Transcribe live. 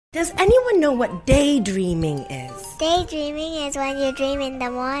Does anyone know what daydreaming is? Daydreaming is when you dream in the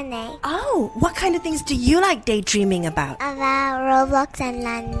morning. Oh, what kind of things do you like daydreaming about? About Roblox and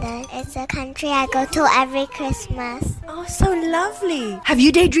London. It's a country I go to every Christmas. Oh, so lovely. Have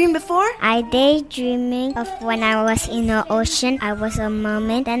you daydreamed before? I daydreaming of when I was in the ocean. I was a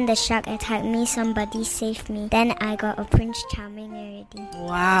mermaid. Then the shark attacked me. Somebody saved me. Then I got a Prince Charming already.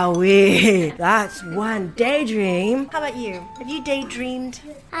 Wowee, that's one daydream. How about you? Have you daydreamed?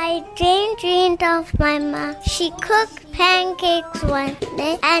 I dreamed of my mom. She cooked pancakes one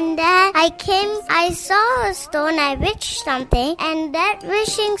day, and then I saw a stone, I wished something, and that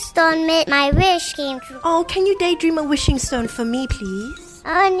wishing stone made my wish came true. Oh, can you daydream a wishing stone for me, please?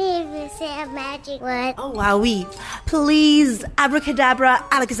 Only if you say a magic word. Oh, wowee. Please, abracadabra,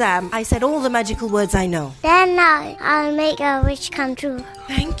 alakazam. I said all the magical words I know. Then I'll make a wish come true.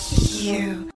 Thank you.